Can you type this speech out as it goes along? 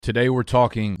Today we're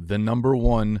talking the number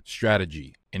one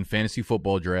strategy in fantasy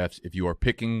football drafts if you are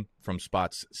picking from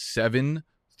spots 7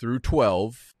 through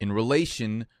 12 in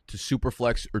relation to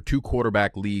Superflex or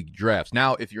 2-quarterback league drafts.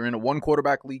 Now, if you're in a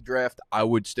 1-quarterback league draft, I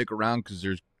would stick around because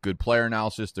there's good player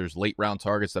analysis. There's late round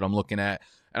targets that I'm looking at,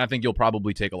 and I think you'll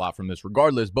probably take a lot from this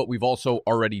regardless. But we've also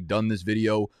already done this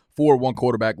video for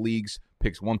 1-quarterback leagues,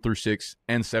 picks 1 through 6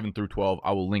 and 7 through 12.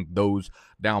 I will link those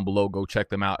down below. Go check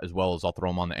them out, as well as I'll throw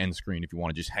them on the end screen if you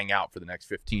want to just hang out for the next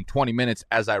 15, 20 minutes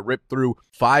as I rip through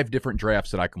 5 different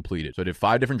drafts that I completed. So I did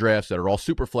 5 different drafts that are all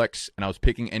Superflex, and I was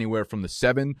picking anywhere from the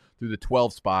 7 through the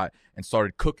 12 spot and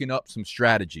started cooking up some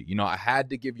strategy. You know, I had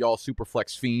to give y'all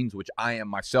Superflex fiends, which I am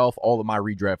myself. All of my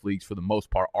redraft leagues, for the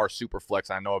most part, are Superflex.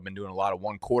 I know I've been doing a lot of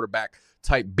 1-quarterback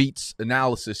type beats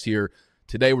analysis here.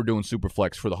 Today, we're doing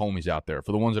Superflex for the homies out there,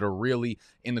 for the ones that are really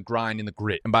in the grind, in the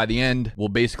grit. And by the end, we'll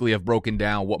basically have broken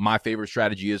down what my favorite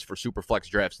strategy is for Superflex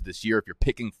drafts this year if you're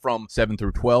picking from 7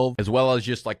 through 12, as well as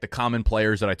just like the common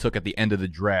players that I took at the end of the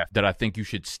draft that I think you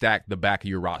should stack the back of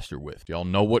your roster with. Y'all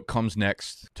know what comes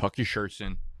next. Tuck your shirts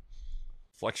in.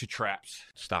 Flex your traps.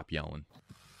 Stop yelling.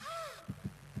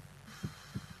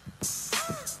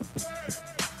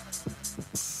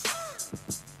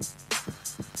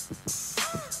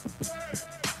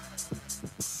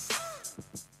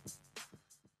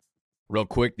 Real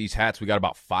quick, these hats, we got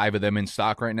about 5 of them in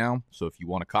stock right now. So if you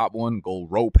want to cop one, gold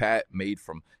rope hat made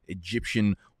from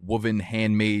Egyptian woven,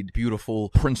 handmade, beautiful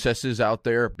princesses out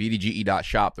there,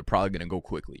 bdge.shop. They're probably going to go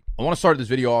quickly. I want to start this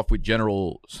video off with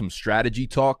some strategy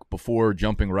talk before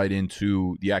jumping right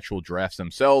into the actual drafts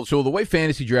themselves. So the way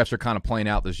fantasy drafts are kind of playing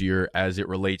out this year as it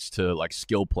relates to like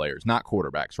skill players, not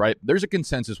quarterbacks, right? There's a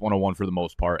consensus 101 for the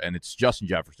most part, and it's Justin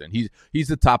Jefferson. He's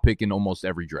the top pick in almost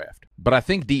every draft. But I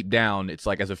think deep down, it's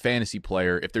like as a fantasy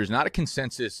player, if there's not a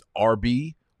consensus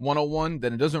RB 101,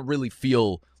 then it doesn't really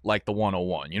feel like the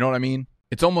 101. You know what I mean?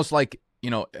 It's almost like, you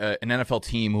know, an NFL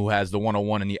team who has the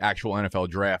 101 in the actual NFL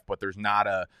draft, but there's not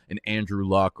an Andrew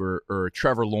Luck or a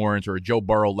Trevor Lawrence or a Joe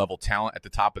Burrow level talent at the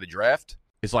top of the draft.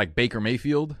 It's like Baker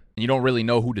Mayfield, and you don't really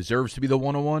know who deserves to be the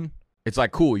 101. It's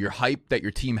like, cool, you're hyped that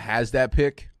your team has that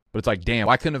pick, but it's like, damn,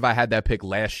 why couldn't have I had that pick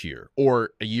last year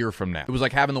or a year from now? It was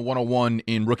like having the 101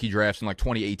 in rookie drafts in like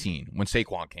 2018 when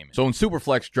Saquon came in. So in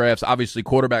Superflex drafts, obviously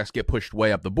quarterbacks get pushed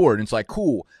way up the board. And it's like,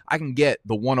 cool, I can get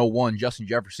the 101 Justin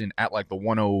Jefferson at like the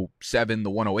 107, the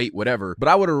 108, whatever. But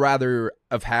I would have rather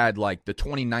have had like the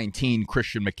 2019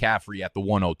 Christian McCaffrey at the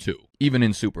 102, even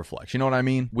in Superflex. You know what I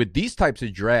mean? With these types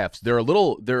of drafts, they're a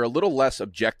little less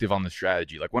objective on the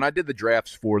strategy. Like when I did the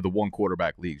drafts for the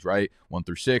 1-quarterback leagues, right? 1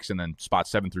 through 6 and then spots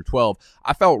 7 through 12,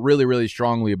 I felt really, really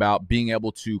strongly about being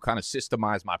able to kind of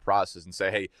systemize my process and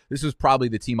say, hey, this is probably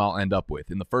the team I'll end up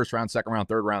with. In the first round, second round,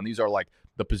 third round, these are like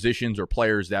the positions or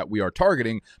players that we are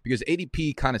targeting because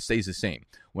ADP kind of stays the same.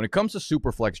 When it comes to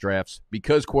Superflex drafts,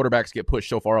 because quarterbacks get pushed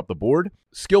so far up the board,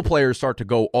 skill players start to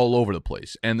go all over the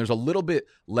place. And there's a little bit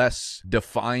less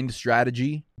defined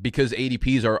strategy because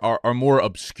ADPs are more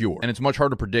obscure. And it's much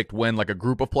harder to predict when like a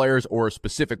group of players or a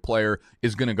specific player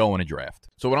is going to go in a draft.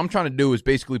 So what I'm trying to do is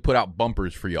basically put out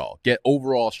bumpers for y'all. Get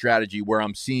overall strategy where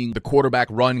I'm seeing the quarterback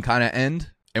run kind of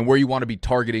end and where you want to be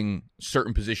targeting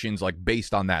certain positions like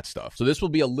based on that stuff. So this will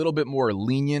be a little bit more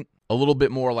lenient, a little bit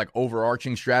more like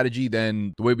overarching strategy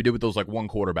than the way we did with those like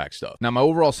 1-quarterback stuff. Now, my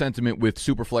overall sentiment with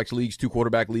Superflex leagues,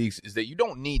 2-quarterback leagues, is that you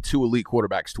don't need 2 elite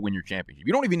quarterbacks to win your championship.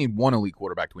 You don't even need 1 elite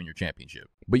quarterback to win your championship.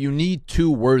 But you need 2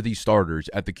 worthy starters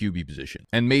at the QB position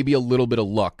and maybe a little bit of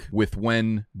luck with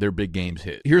when their big games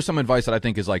hit. Here's some advice that I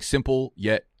think is like simple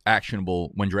yet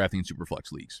actionable when drafting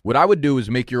Superflex leagues. What I would do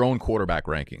is make your own quarterback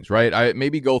rankings, right? I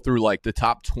maybe go through like the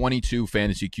top 22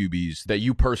 fantasy QBs that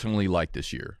you personally like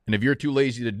this year. And if you're too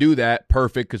lazy to do that,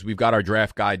 perfect, because we've got our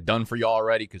draft guide done for y'all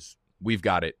already because we've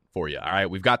got it for you, all right?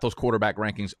 We've got those quarterback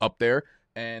rankings up there.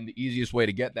 And the easiest way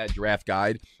to get that draft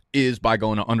guide is by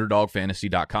going to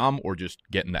underdogfantasy.com or just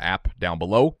getting the app down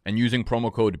below and using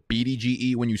promo code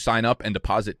BDGE when you sign up and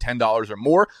deposit $10 or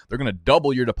more. They're going to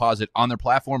double your deposit on their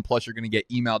platform. Plus, you're going to get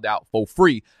emailed out for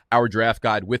free our draft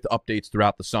guide with updates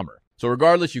throughout the summer. So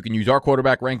regardless, you can use our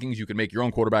quarterback rankings. You can make your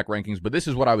own quarterback rankings. But this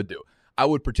is what I would do. I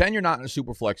would pretend you're not in a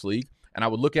Superflex league. And I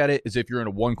would look at it as if you're in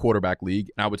a 1-quarterback league.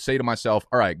 And I would say to myself,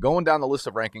 all right, going down the list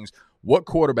of rankings, what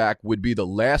quarterback would be the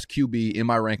last QB in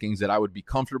my rankings that I would be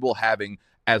comfortable having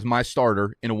as my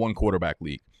starter in a 1-quarterback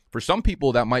league? For some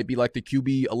people, that might be like the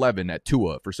QB 11 at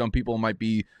Tua. For some people, it might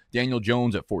be Daniel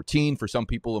Jones at 14. For some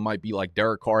people, it might be like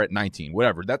Derek Carr at 19.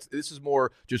 Whatever. This is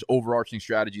more just overarching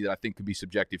strategy that I think could be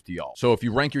subjective to y'all. So if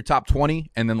you rank your top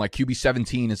 20 and then like QB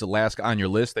 17 is the last guy on your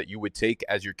list that you would take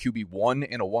as your QB 1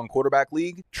 in a one quarterback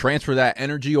league, transfer that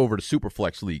energy over to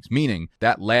Superflex leagues, meaning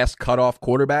that last cutoff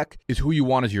quarterback is who you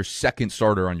want as your second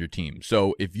starter on your team.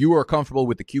 So if you are comfortable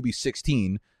with the QB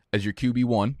 16 as your QB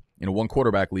 1 in a one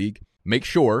quarterback league, make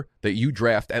sure that you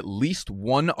draft at least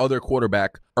one other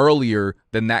quarterback earlier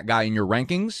than that guy in your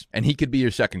rankings, and he could be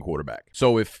your second quarterback.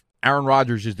 So if Aaron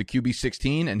Rodgers is the QB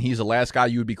 16 and he's the last guy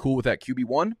you would be cool with at QB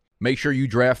 1, make sure you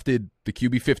drafted the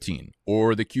QB 15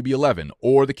 or the QB 11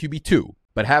 or the QB 2.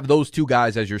 But have those two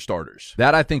guys as your starters.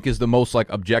 That, I think, is the most like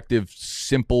objective,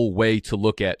 simple way to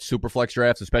look at Superflex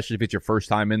drafts, especially if it's your first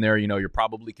time in there. You know, you're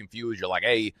probably confused. You're like,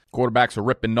 hey, quarterbacks are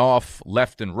ripping off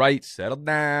left and right. Settle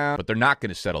down. But they're not going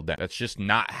to settle down. That's just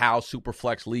not how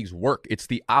Superflex leagues work. It's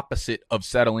the opposite of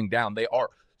settling down. They are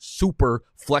super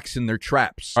flexing their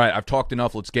traps. All right, I've talked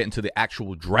enough. Let's get into the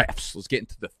actual drafts. Let's get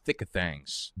into the thick of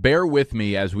things. Bear with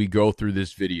me as we go through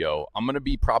this video. I'm going to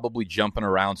be probably jumping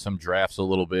around some drafts a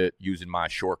little bit using my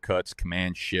shortcuts,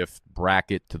 Command Shift,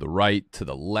 bracket to the right, to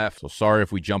the left. So sorry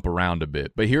if we jump around a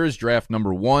bit. But here's draft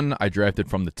number 1. I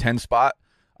drafted from the 10 spot.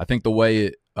 I think the way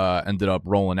it ended up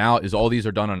rolling out is all these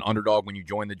are done on Underdog. When you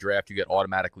join the draft, you get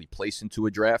automatically placed into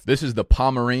a draft. This is the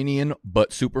Pomeranian, but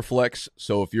Superflex.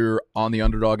 So if you're on the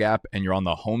Underdog app and you're on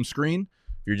the home screen,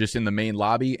 if you're just in the main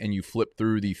lobby and you flip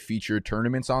through the featured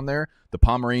tournaments on there, the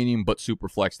Pomeranian, but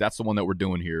Superflex, that's the one that we're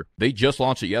doing here. They just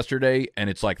launched it yesterday, and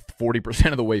it's like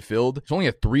 40% of the way filled. It's only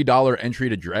a $3 entry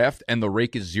to draft, and the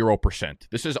rake is 0%.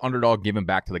 This is Underdog giving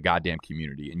back to the goddamn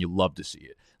community, and you love to see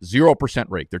it. 0%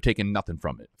 rake. They're taking nothing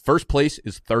from it. First place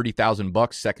is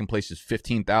 $30,000. Second place is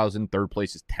 $15,000. Third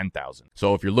place is $10,000.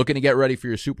 So if you're looking to get ready for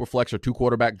your Superflex or 2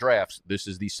 quarterback drafts, this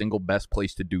is the single best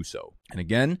place to do so. And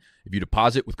again, if you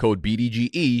deposit with code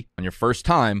BDGE on your first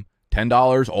time,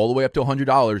 $10 all the way up to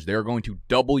 $100, they're going to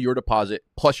double your deposit.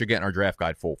 Plus, you're getting our draft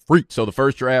guide for free. So the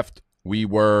first draft, we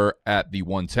were at the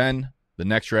 110. The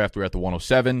next draft, we were at the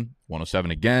 107,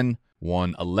 107 again,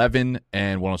 111,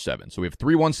 and 107. So we have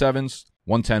 3 107s.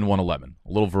 110, 111.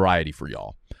 A little variety for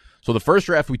y'all. So the first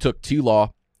draft, we took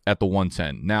T-Law at the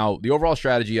 110. Now, the overall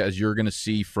strategy, as you're going to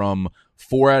see from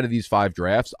 4 out of these 5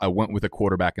 drafts, I went with a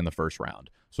quarterback in the first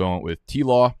round. So I went with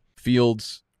T-Law,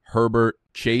 Fields, Herbert,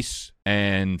 Chase,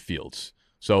 and Fields.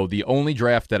 So the only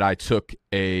draft that I took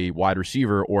a wide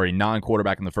receiver or a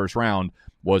non-quarterback in the first round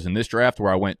was in this draft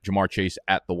where I went Jamar Chase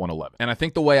at the 111. And I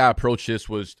think the way I approached this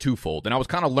was twofold. And I was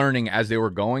kind of learning as they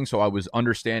were going, so I was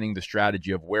understanding the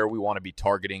strategy of where we want to be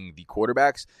targeting the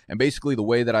quarterbacks. And basically the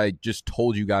way that I just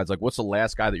told you guys, like what's the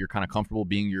last guy that you're kind of comfortable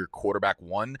being your quarterback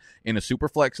 1 in a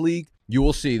Superflex league, you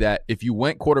will see that if you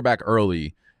went quarterback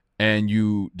early and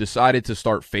you decided to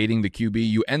start fading the QB,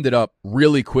 you ended up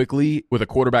really quickly with a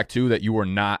quarterback 2 that you were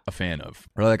not a fan of.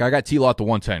 Or like I got T-Law at the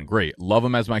 110. Great. Love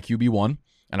him as my QB 1.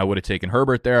 And I would have taken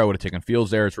Herbert there. I would have taken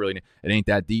Fields there. It ain't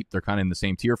that deep. They're kind of in the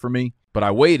same tier for me. But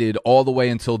I waited all the way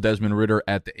until Desmond Ridder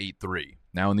at the 8-3.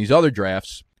 Now, in these other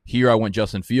drafts, here I went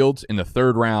Justin Fields. In the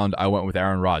third round, I went with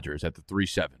Aaron Rodgers at the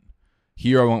 3-7.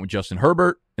 Here I went with Justin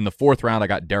Herbert. In the fourth round, I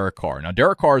got Derek Carr. Now,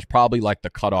 Derek Carr is probably like the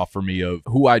cutoff for me of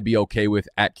who I'd be okay with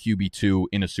at QB2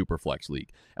 in a Superflex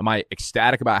league. Am I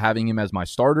ecstatic about having him as my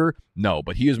starter? No,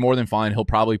 but he is more than fine. He'll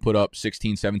probably put up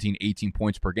 16, 17, 18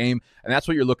 points per game, and that's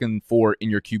what you're looking for in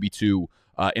your QB2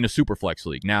 in a Superflex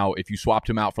league. Now, if you swapped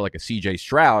him out for like a CJ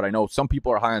Stroud, I know some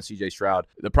people are high on CJ Stroud.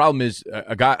 The problem is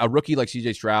a rookie like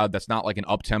CJ Stroud that's not like an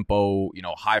up-tempo,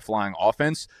 high-flying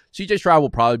offense. CJ Stroud will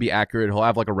probably be accurate. He'll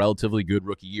have like a relatively good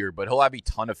rookie year, but he'll have a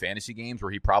ton of fantasy games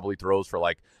where he probably throws for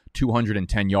like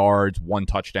 210 yards, 1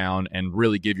 touchdown, and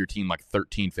really give your team like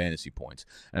 13 fantasy points.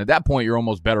 And at that point, you're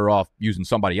almost better off using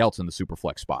somebody else in the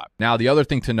Superflex spot. Now, the other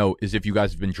thing to note is if you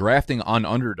guys have been drafting on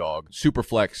Underdog,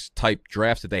 Superflex type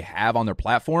drafts that they have on their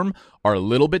platform are a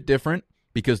little bit different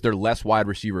because they're less wide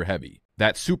receiver heavy.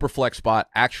 That Superflex spot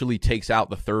actually takes out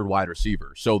the third wide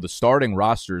receiver. So the starting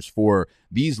rosters for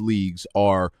these leagues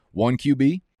are 1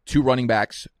 QB, 2 running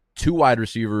backs, 2 wide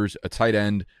receivers, a tight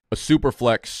end, a super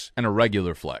flex, and a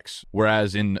regular flex.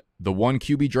 Whereas in the 1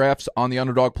 QB drafts on the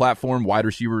Underdog platform, wide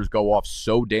receivers go off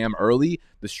so damn early.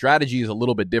 The strategy is a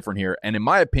little bit different here. And in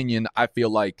my opinion, I feel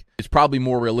like it's probably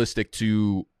more realistic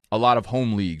to a lot of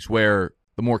home leagues where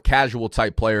the more casual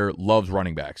type player loves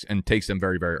running backs and takes them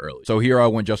very, very early. So here I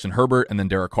went Justin Herbert and then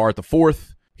Derek Carr at the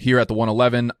 4th. Here at the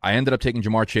 111, I ended up taking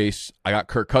Jamar Chase. I got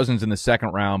Kirk Cousins in the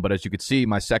 2nd round, but as you can see,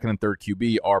 my 2nd and 3rd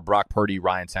QB are Brock Purdy,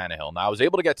 Ryan Tannehill. Now, I was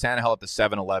able to get Tannehill at the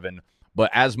 7-11, But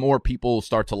as more people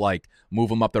start to like move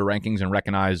them up their rankings and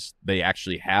recognize they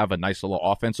actually have a nice little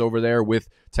offense over there with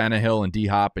Tannehill and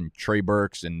D-Hop and Trey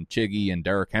Burks and Chiggy and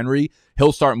Derrick Henry,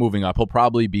 he'll start moving up. He'll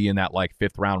probably be in that like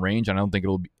 5th round range. And I don't think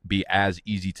it'll be as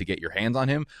easy to get your hands on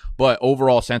him. But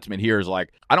overall sentiment here is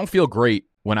like, I don't feel great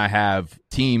when I have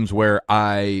teams where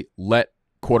I let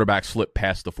quarterback slip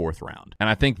past the 4th round. And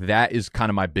I think that is kind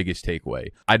of my biggest takeaway.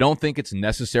 I don't think it's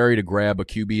necessary to grab a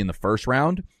QB in the 1st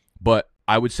round, but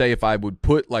I would say if I would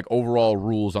put like overall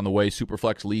rules on the way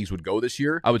Superflex leagues would go this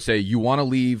year, I would say you want to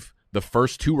leave the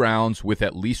first 2 rounds with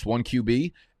at least 1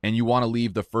 QB, and you want to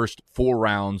leave the first 4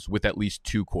 rounds with at least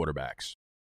 2 quarterbacks.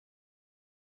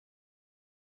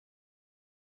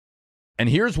 And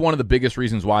here's one of the biggest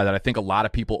reasons why that I think a lot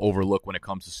of people overlook when it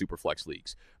comes to Superflex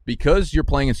leagues. Because you're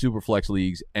playing in Superflex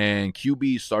leagues and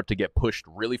QBs start to get pushed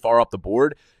really far up the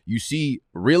board, you see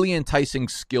really enticing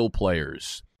skill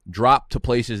players drop to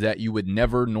places that you would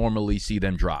never normally see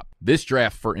them drop. This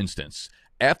draft, for instance,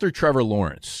 after Trevor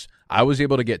Lawrence, I was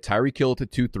able to get Tyreek Hill at the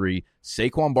 2-3,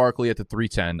 Saquon Barkley at the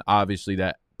 3-10. Obviously,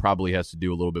 that probably has to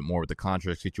do a little bit more with the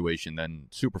contract situation than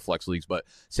Superflex leagues, but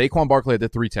Saquon Barkley at the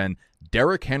 3-10,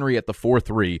 Derrick Henry at the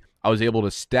 4-3. I was able to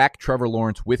stack Trevor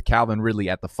Lawrence with Calvin Ridley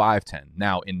at the 5-10.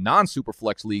 Now, in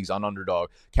non-Superflex leagues on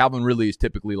Underdog, Calvin Ridley is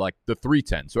typically like the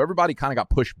 3-10. So everybody kind of got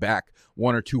pushed back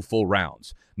 1 or 2 full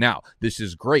rounds. Now, this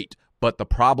is great, but the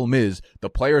problem is the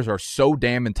players are so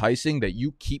damn enticing that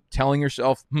you keep telling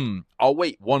yourself, I'll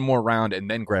wait 1 more round and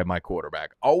then grab my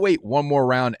quarterback. I'll wait 1 more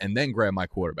round and then grab my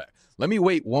quarterback. Let me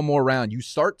wait 1 more round. You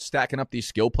start stacking up these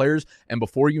skill players, and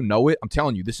before you know it, I'm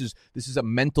telling you, this is a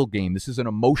mental game. This is an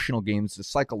emotional game. It's a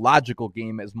psychological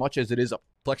game as much as it is a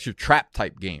flex your trap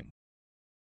type game.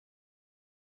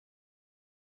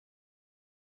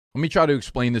 Let me try to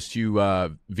explain this to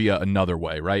you via another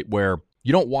way, right? Where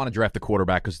you don't want to draft the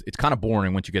quarterback because it's kind of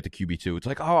boring once you get to QB2. It's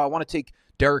like, oh, I want to take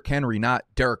Derrick Henry, not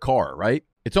Derek Carr, right?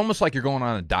 It's almost like you're going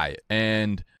on a diet,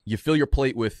 and you fill your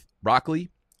plate with broccoli,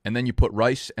 and then you put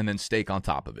rice and then steak on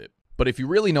top of it. But if you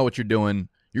really know what you're doing,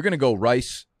 you're going to go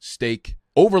rice, steak,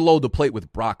 overload the plate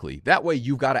with broccoli. That way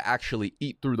you've got to actually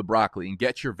eat through the broccoli and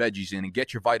get your veggies in and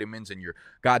get your vitamins and your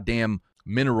goddamn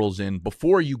minerals in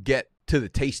before you get to the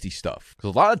tasty stuff.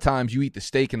 Because a lot of times you eat the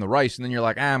steak and the rice and then you're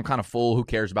like, I'm kind of full. Who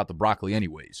cares about the broccoli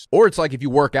anyways? Or it's like if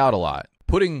you work out a lot,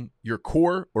 putting your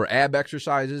core or ab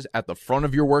exercises at the front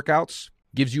of your workouts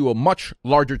gives you a much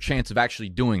larger chance of actually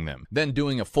doing them than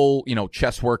doing a full,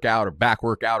 chest workout or back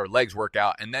workout or legs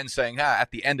workout and then saying, at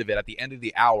the end of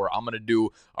the hour, I'm going to do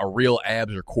a real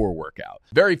abs or core workout.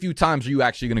 Very few times are you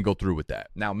actually going to go through with that.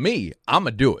 Now, me, I'm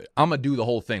going to do it. I'm going to do the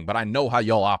whole thing, but I know how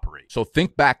y'all operate. So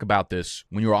think back about this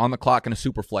when you're on the clock in a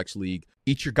Superflex league.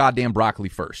 Eat your goddamn broccoli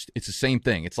first. It's the same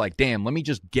thing. It's like, damn, let me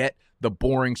just get the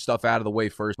boring stuff out of the way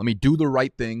first. Let me do the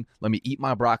right thing. Let me eat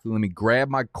my broccoli. Let me grab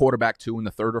my quarterback 2 in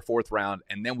the 3rd or 4th round,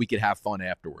 and then we could have fun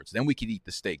afterwards. Then we could eat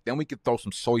the steak. Then we could throw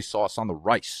some soy sauce on the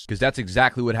rice, because that's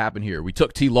exactly what happened here. We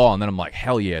took T-Law, and then I'm like,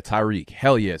 hell yeah, Tyreek.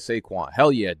 Hell yeah, Saquon.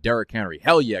 Hell yeah, Derrick Henry.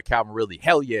 Hell yeah, Calvin Ridley.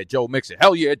 Hell yeah, Joe Mixon.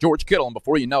 Hell yeah, George Kittle. And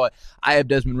before you know it, I have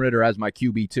Desmond Ridder as my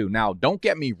QB2. Now, don't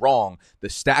get me wrong. The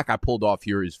stack I pulled off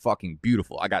here is fucking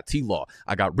beautiful. I got T-Law.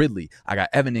 I got Ridley. I got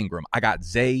Evan Ingram. I got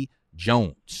Zay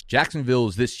Jones. Jacksonville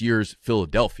is this year's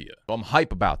Philadelphia. So I'm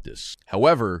hype about this.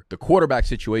 However, the quarterback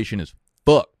situation is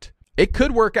fucked. It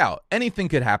could work out. Anything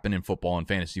could happen in football and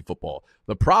fantasy football.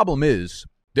 The problem is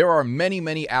there are many,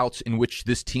 many outs in which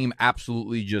this team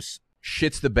absolutely just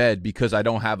shits the bed because I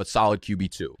don't have a solid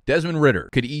QB2. Desmond Ridder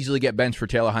could easily get benched for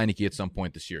Taylor Heineke at some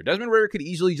point this year. Desmond Ridder could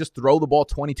easily just throw the ball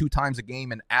 22 times a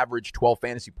game and average 12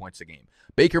 fantasy points a game.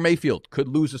 Baker Mayfield could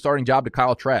lose the starting job to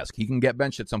Kyle Trask. He can get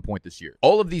benched at some point this year.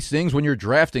 All of these things, when you're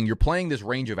drafting, you're playing this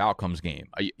range of outcomes game.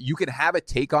 You can have a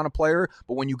take on a player,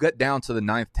 but when you get down to the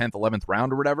 9th, 10th, 11th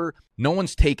round or whatever, no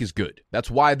one's take is good. That's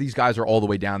why these guys are all the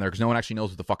way down there, because no one actually knows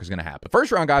what the fuck is going to happen.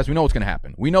 First round guys, we know what's going to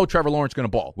happen. We know Trevor Lawrence is going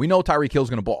to ball. We know Tyreek Hill is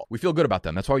going to ball. We feel good about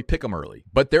them. That's why we pick them early.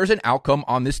 But there's an outcome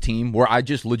on this team where I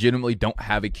just legitimately don't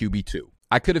have a QB2.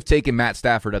 I could have taken Matt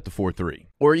Stafford at the 4-3.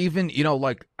 Or even,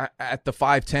 like at the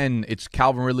 5-10, it's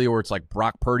Calvin Ridley or it's like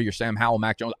Brock Purdy or Sam Howell,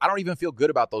 Mac Jones. I don't even feel good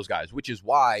about those guys, which is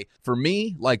why, for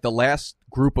me, like the last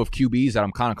group of QBs that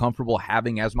I'm kind of comfortable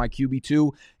having as my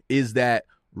QB2 is that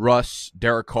Russ,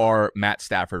 Derek Carr, Matt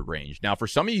Stafford range. Now, for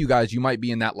some of you guys, you might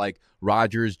be in that like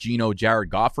Rodgers, Geno, Jared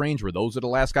Goff range where those are the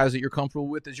last guys that you're comfortable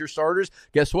with as your starters.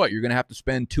 Guess what? You're going to have to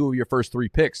spend 2 of your first 3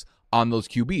 picks on those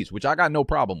QBs, which I got no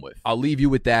problem with. I'll leave you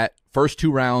with that. First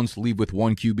 2 rounds, leave with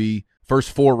 1 QB.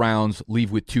 First 4 rounds,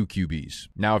 leave with 2 QBs.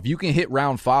 Now, if you can hit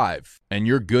round 5 and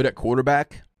you're good at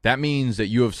quarterback, that means that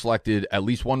you have selected at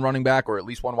least 1 running back or at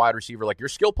least 1 wide receiver. Like your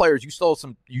skill players, you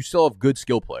still have good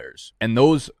skill players. And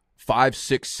those 5,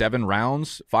 6, 7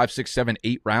 rounds, 5, 6, 7,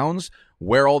 8 rounds,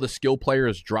 where all the skill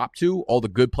players drop to, all the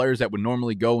good players that would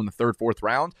normally go in the 3rd, 4th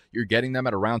round, you're getting them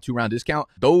at a round 2 round discount.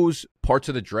 Those parts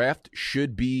of the draft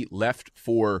should be left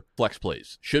for flex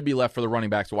plays, should be left for the running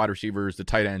backs, the wide receivers, the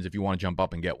tight ends if you want to jump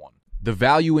up and get one. The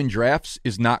value in drafts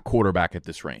is not quarterback at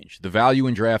this range. The value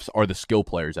in drafts are the skill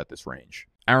players at this range.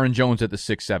 Aaron Jones at the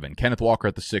 6'7", Kenneth Walker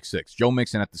at the 6'6", Joe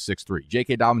Mixon at the 6'3",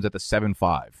 J.K. Dobbins at the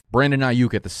 7'5", Brandon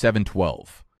Ayuk at the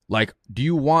 7'12". Like, do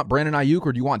you want Brandon Ayuk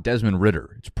or do you want Desmond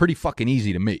Ridder? It's pretty fucking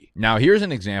easy to me. Now, here's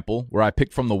an example where I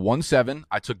picked from the 1-7.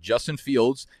 I took Justin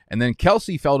Fields, and then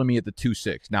Kelsey fell to me at the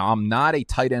 2-6. Now, I'm not a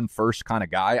tight end first kind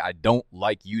of guy. I don't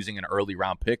like using an early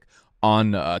round pick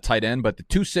on tight end, but the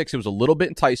 2-6, it was a little bit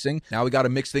enticing. Now we got to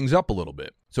mix things up a little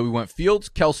bit. So we went Fields,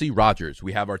 Kelsey, Rodgers.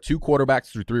 We have our 2 quarterbacks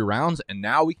through 3 rounds, and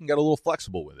now we can get a little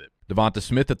flexible with it. Devonta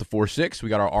Smith at the 4-6. We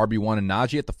got our RB1 and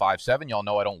Najee at the 5-7. Y'all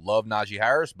know I don't love Najee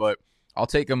Harris, but I'll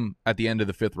take him at the end of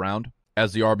the 5th round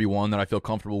as the RB1 that I feel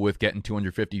comfortable with getting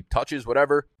 250 touches,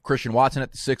 whatever. Christian Watson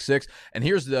at the 6-6. And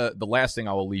here's the last thing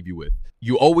I will leave you with.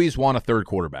 You always want a 3rd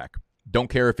quarterback. Don't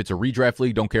care if it's a redraft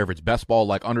league. Don't care if it's best ball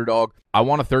like underdog. I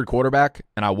want a 3rd quarterback,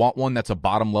 and I want one that's a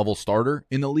bottom-level starter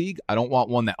in the league. I don't want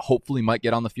one that hopefully might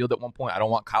get on the field at one point. I don't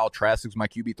want Kyle Trask as my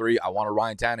QB3. I want a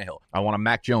Ryan Tannehill. I want a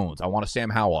Mac Jones. I want a Sam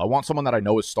Howell. I want someone that I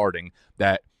know is starting,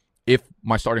 that if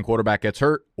my starting quarterback gets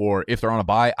hurt or if they're on a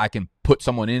bye, I can put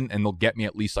someone in, and they'll get me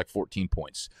at least like 14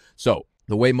 points. So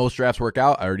the way most drafts work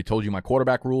out, I already told you my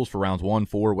quarterback rules for rounds 1,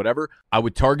 4, whatever. I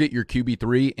would target your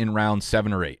QB3 in round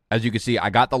 7 or 8. As you can see, I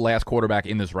got the last quarterback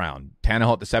in this round.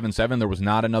 Tannehill at the 7-7. There was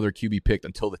not another QB picked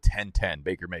until the 10-10,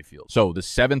 Baker Mayfield. So the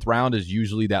 7th round is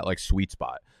usually that like sweet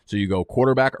spot. So you go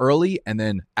quarterback early and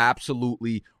then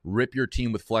absolutely rip your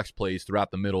team with flex plays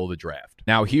throughout the middle of the draft.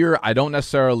 Now here, I don't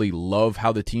necessarily love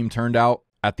how the team turned out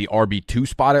at the RB2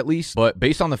 spot at least, but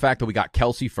based on the fact that we got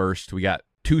Kelsey first, we got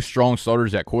 2 strong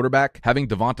starters at quarterback, having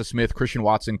Devonta Smith, Christian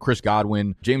Watson, Chris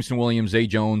Godwin, Jameson Williams, Zay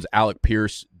Jones, Alec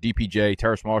Pierce, DPJ,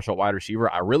 Terrace Marshall, wide receiver.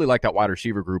 I really like that wide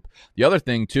receiver group. The other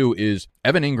thing, too, is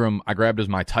Evan Ingram I grabbed as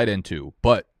my tight end, too.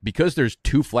 But because there's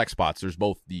 2 flex spots, there's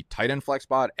both the tight end flex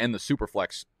spot and the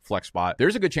Superflex flex spot,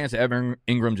 there's a good chance that Evan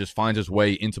Ingram just finds his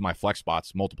way into my flex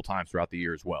spots multiple times throughout the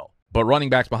year as well. But running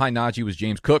backs behind Najee was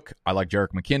James Cook. I like Jerick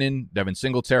McKinnon, Devin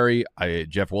Singletary,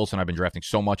 Jeff Wilson I've been drafting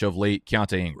so much of late,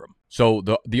 Keontae Ingram. So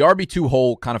the RB2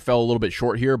 hole kind of fell a little bit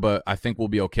short here, but I think we'll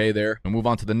be okay there. We'll move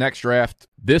on to the next draft.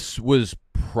 This was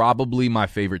probably my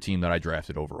favorite team that I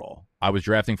drafted overall. I was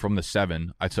drafting from the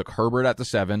 7. I took Herbert at the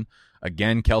 7.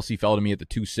 Again, Kelsey fell to me at the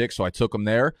 2-6, so I took him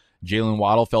there. Jalen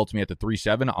Waddle fell to me at the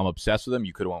 3-7. I'm obsessed with him.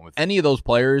 You could have went with any of those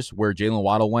players where Jalen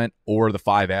Waddle went, or the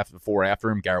 4 after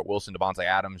him, Garrett Wilson, Devontae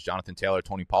Adams, Jonathan Taylor,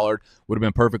 Tony Pollard, would have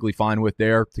been perfectly fine with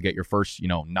there to get your first,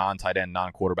 non-tight end,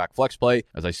 non-quarterback flex play.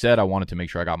 As I said, I wanted to make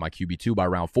sure I got my QB2 by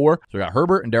round 4. So we got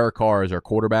Herbert and Derek Carr as our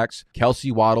quarterbacks,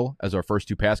 Kelsey Waddle as our first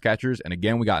 2 pass catchers, and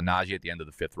again, we got Najee at the end of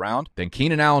the 5th round. Then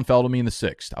Keenan Allen fell to me in the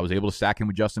 6th. I was able to stack him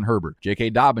with Justin Herbert.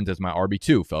 J.K. Dobbins as my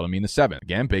RB2 fell to me in the 7th.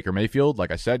 Again, Baker Mayfield,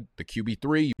 like I said, the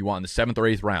QB3, you want in the 7th or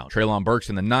 8th round. Treylon Burks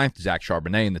in the 9th, Zach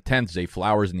Charbonnet in the 10th, Zay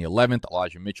Flowers in the 11th,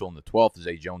 Elijah Mitchell in the 12th,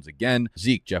 Zay Jones again,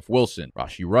 Zeke, Jeff Wilson,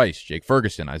 Rashee Rice, Jake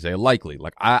Ferguson, Isaiah Likely.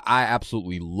 I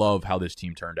absolutely love how this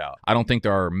team turned out. I don't think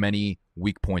there are many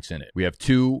weak points in it. We have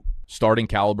 2 starting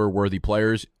caliber worthy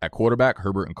players at quarterback,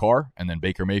 Herbert and Carr, and then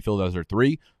Baker Mayfield as our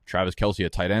 3. Travis Kelce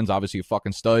at tight ends, obviously a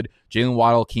fucking stud. Jalen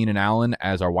Waddle, Keenan Allen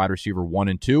as our wide receiver 1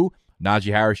 and 2.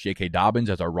 Najee Harris, J.K. Dobbins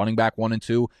as our running back 1 and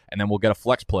 2. And then we'll get a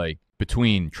flex play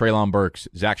between Treylon Burks,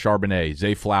 Zach Charbonnet,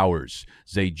 Zay Flowers,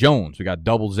 Zay Jones. We got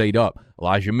double Zayed up.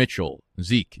 Elijah Mitchell,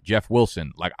 Zeke, Jeff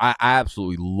Wilson. I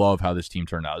absolutely love how this team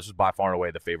turned out. This is by far and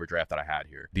away the favorite draft that I had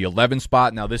here. The 11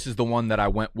 spot, now this is the one that I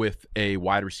went with a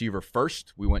wide receiver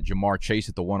first. We went Jamar Chase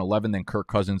at the 111, then Kirk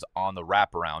Cousins on the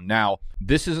wraparound. Now,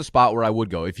 this is a spot where I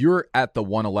would go. If you're at the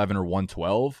 111 or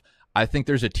 112, I think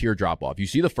there's a tier drop-off. You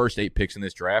see the first 8 picks in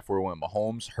this draft where we went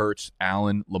Mahomes, Hurts,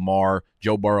 Allen, Lamar,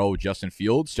 Joe Burrow, Justin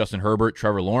Fields, Justin Herbert,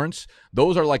 Trevor Lawrence.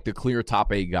 Those are like the clear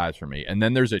top 8 guys for me. And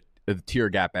then there's a tier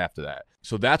gap after that.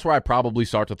 So that's where I probably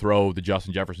start to throw the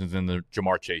Justin Jeffersons and the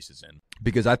Jamar Chases in.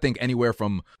 Because I think anywhere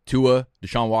from Tua,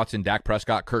 Deshaun Watson, Dak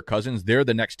Prescott, Kirk Cousins, they're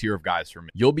the next tier of guys for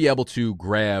me. You'll be able to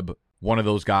grab one of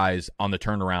those guys on the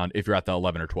turnaround if you're at the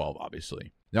 11 or 12,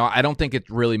 obviously. Now, I don't think it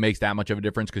really makes that much of a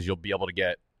difference because you'll be able to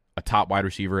get a top wide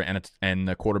receiver and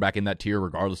a quarterback in that tier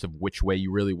regardless of which way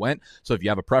you really went. So if you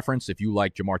have a preference, if you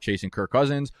like Jamar Chase and Kirk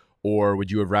Cousins, or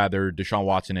would you have rather Deshaun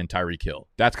Watson and Tyreek Hill?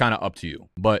 That's kind of up to you.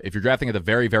 But if you're drafting at the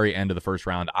very, very end of the first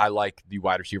round, I like the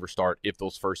wide receiver start if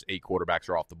those first 8 quarterbacks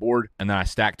are off the board. And then I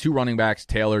stack 2 running backs,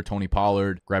 Taylor, Tony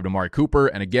Pollard, grabbed Amari Cooper.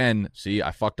 And again, see,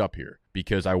 I fucked up here.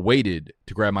 because I waited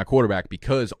to grab my quarterback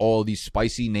because all these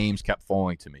spicy names kept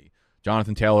falling to me.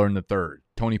 Jonathan Taylor in the 3rd,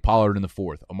 Tony Pollard in the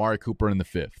 4th, Amari Cooper in the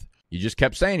 5th. You just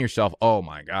kept saying to yourself, oh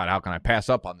my God, how can I pass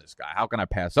up on this guy? How can I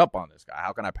pass up on this guy?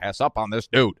 How can I pass up on this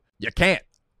dude? You can't,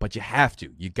 but you have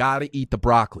to. You got to eat the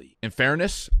broccoli. In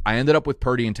fairness, I ended up with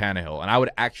Purdy and Tannehill, and I would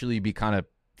actually be kind of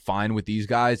fine with these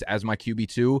guys as my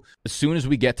QB2. As soon as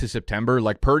we get to September,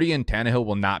 like Purdy and Tannehill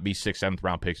will not be 6th, 7th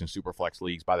round picks in Superflex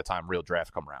leagues by the time real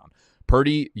drafts come around.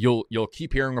 Purdy, you'll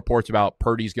keep hearing reports about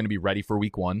Purdy's going to be ready for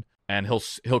week 1. And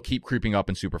he'll keep creeping up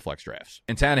in Superflex drafts.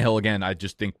 And Tannehill, again, I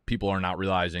just think people are not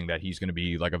realizing that he's going to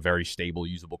be like a very stable,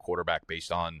 usable quarterback based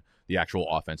on the actual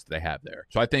offense that they have there.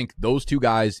 So I think those two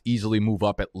guys easily move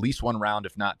up at least 1 round,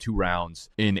 if not 2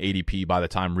 rounds in ADP by the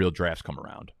time real drafts come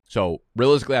around. So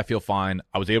realistically, I feel fine.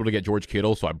 I was able to get George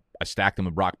Kittle, so I stacked him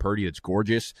with Brock Purdy. It's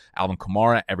gorgeous. Alvin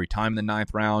Kamara every time in the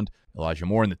 9th round. Elijah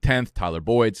Moore in the 10th, Tyler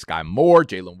Boyd, Sky Moore,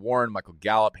 Jalen Warren, Michael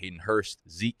Gallup, Hayden Hurst,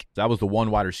 Zeke. That was the 1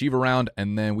 wide receiver round.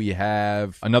 And then we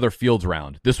have another Fields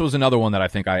round. This was another one that I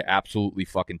think I absolutely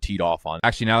fucking teed off on.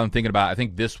 Actually, now that I'm thinking about it, I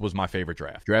think this was my favorite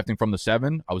draft. Drafting from the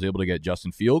 7, I was able to get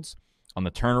Justin Fields. On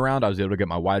the turnaround, I was able to get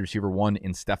my wide receiver 1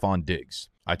 in Stephon Diggs.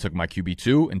 I took my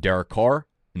QB2 in Derek Carr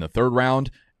in the 3rd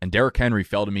round. And Derrick Henry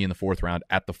fell to me in the 4th round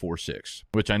at the 4-6,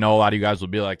 which I know a lot of you guys will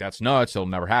be like, that's nuts. It'll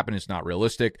never happen. It's not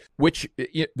realistic, which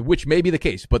may be the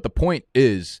case. But the point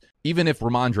is, even if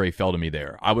Ramondre fell to me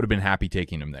there, I would have been happy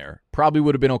taking him there. Probably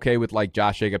would have been okay with like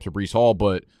Josh Jacobs or Breece Hall,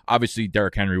 but obviously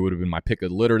Derrick Henry would have been my pick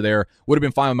of the litter there. Would have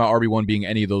been fine with my RB1 being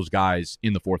any of those guys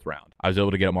in the 4th round. I was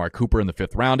able to get Amari Cooper in the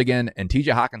 5th round again, and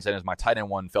TJ Hockenson as my tight end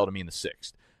 1 fell to me in the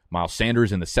 6th. Miles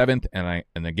Sanders in the 7th,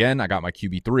 and again, I got my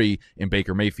QB3 in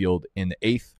Baker Mayfield in the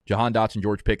 8th. Jahan Dotson,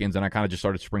 George Pickens, and I kind of just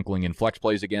started sprinkling in flex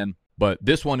plays again. But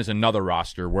this one is another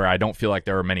roster where I don't feel like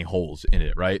there are many holes in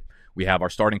it, right? We have our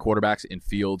starting quarterbacks in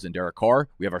Fields and Derek Carr.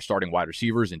 We have our starting wide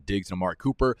receivers in Diggs and Amari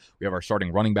Cooper. We have our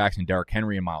starting running backs in Derrick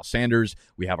Henry and Miles Sanders.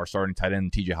 We have our starting tight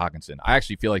end, TJ Hockenson. I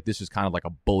actually feel like this is kind of like a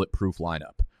bulletproof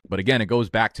lineup. But again, it goes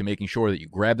back to making sure that you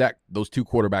grab those 2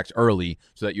 quarterbacks early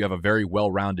so that you have a very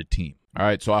well-rounded team. All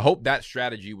right, so I hope that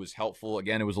strategy was helpful.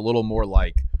 Again, it was a little more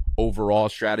like overall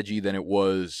strategy than it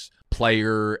was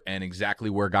player and exactly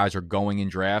where guys are going in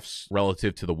drafts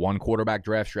relative to the 1 quarterback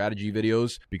draft strategy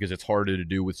videos, because it's harder to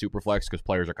do with Superflex because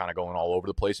players are kind of going all over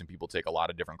the place and people take a lot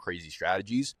of different crazy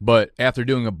strategies. But after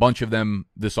doing a bunch of them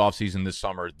this offseason, this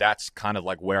summer, that's kind of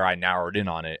like where I narrowed in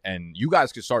on it. And you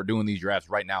guys can start doing these drafts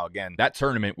right now. Again, that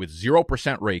tournament with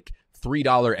 0% rake,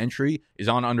 $3 entry is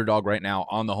on Underdog right now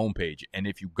on the homepage. And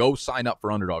if you go sign up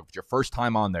for Underdog, if it's your first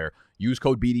time on there, use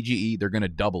code BDGE, they're going to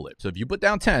double it. So if you put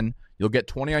down 10, you'll get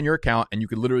 20 on your account, and you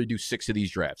could literally do 6 of these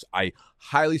drafts. I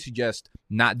highly suggest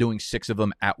not doing 6 of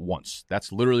them at once.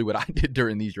 That's literally what I did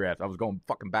during these drafts. I was going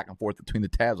fucking back and forth between the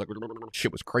tabs. Like,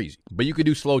 shit was crazy. But you could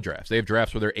do slow drafts. They have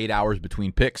drafts where they're 8 hours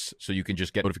between picks, so you can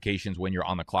just get notifications when you're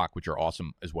on the clock, which are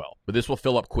awesome as well. But this will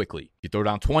fill up quickly. You throw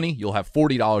down 20, you'll have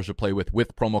 $40 to play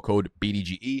with promo code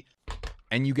BDGE.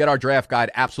 And you get our draft guide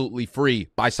absolutely free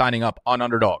by signing up on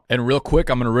Underdog. And real quick,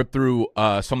 I'm going to rip through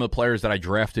some of the players that I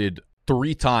drafted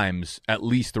 3 times at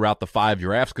least throughout the 5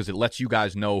 drafts, because it lets you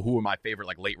guys know who are my favorite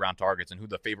like late round targets and who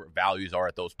the favorite values are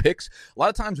at those picks. A lot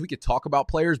of times we could talk about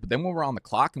players, but then when we're on the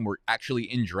clock and we're actually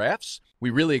in drafts, we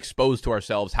really expose to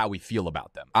ourselves how we feel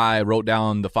about them. I wrote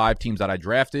down the 5 teams that I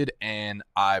drafted, and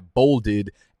I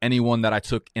bolded anyone that I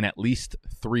took in at least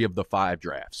 3 of the 5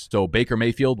 drafts. So Baker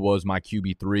Mayfield was my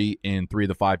QB3 in 3 of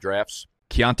the 5 drafts.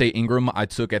 Keontae Ingram I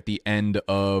took at the end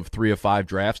of 3 of 5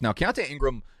 drafts. Now, Keontae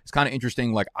Ingram is kind of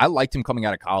interesting. Like, I liked him coming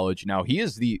out of college. Now, he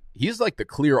is like the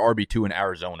clear RB2 in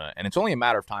Arizona, and it's only a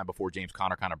matter of time before James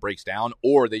Conner kind of breaks down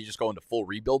or they just go into full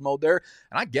rebuild mode there.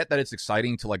 And I get that it's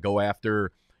exciting to like go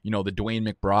after, you know, the Dwayne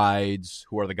McBrides,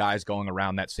 who are the guys going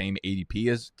around that same ADP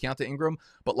as Keontae Ingram.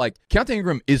 But, like, Keontae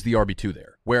Ingram is the RB2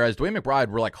 there. Whereas Dwayne McBride,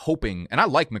 we're, like, hoping, and I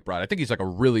like McBride. I think he's, like, a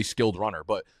really skilled runner.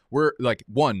 But we're, like,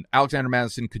 1, Alexander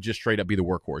Madison could just straight up be the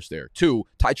workhorse there. 2,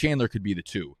 Ty Chandler could be the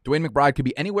 2. Dwayne McBride could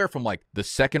be anywhere from, like, the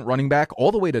second running back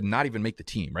all the way to not even make the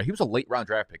team, right? He was a late-round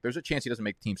draft pick. There's a chance he doesn't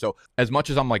make the team. So as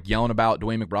much as I'm, like, yelling about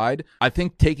Dwayne McBride, I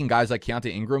think taking guys like Keontae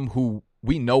Ingram, who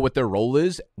we know what their role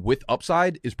is with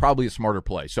upside, is probably a smarter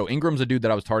play. So Ingram's a dude that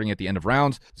I was targeting at the end of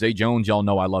rounds. Zay Jones, y'all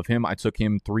know I love him. I took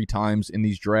him 3 times in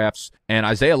these drafts. And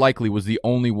Isaiah Likely was the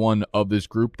only one of this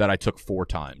group that I took 4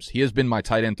 times. He has been my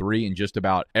tight end 3 in just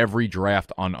about every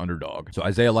draft on Underdog. So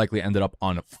Isaiah Likely ended up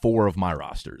on 4 of my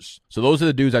rosters. So those are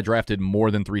the dudes I drafted more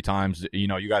than 3 times. You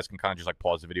know, you guys can kind of just like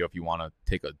pause the video if you want to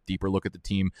take a deeper look at the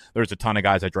team. There's a ton of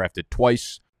guys I drafted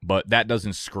twice, but that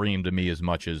doesn't scream to me as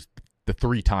much as the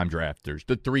 3-time drafters,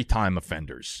 the 3-time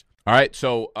offenders. All right,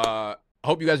 so I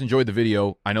hope you guys enjoyed the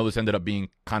video. I know this ended up being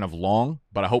kind of long,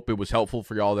 but I hope it was helpful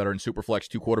for y'all that are in Superflex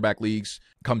 2 quarterback leagues.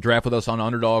 Come draft with us on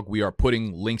Underdog. We are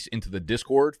putting links into the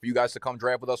Discord for you guys to come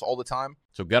draft with us all the time.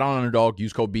 So get on Underdog,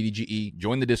 use code BDGE,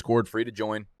 join the Discord, free to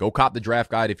join. Go cop the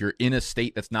draft guide. If you're in a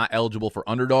state that's not eligible for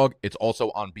Underdog, it's also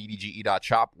on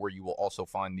bdge.shop where you will also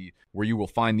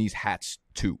find these hats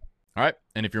too. All right,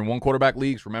 and if you're in 1 quarterback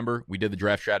leagues, remember, we did the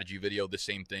draft strategy video, the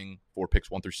same thing for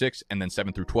picks 1 through 6, and then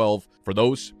 7 through 12 for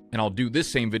those. And I'll do this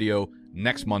same video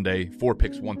next Monday for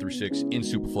picks 1 through 6 in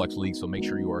Superflex League, so make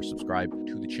sure you are subscribed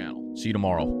to the channel. See you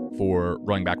tomorrow for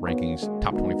running back rankings,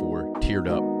 top 24, tiered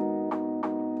up,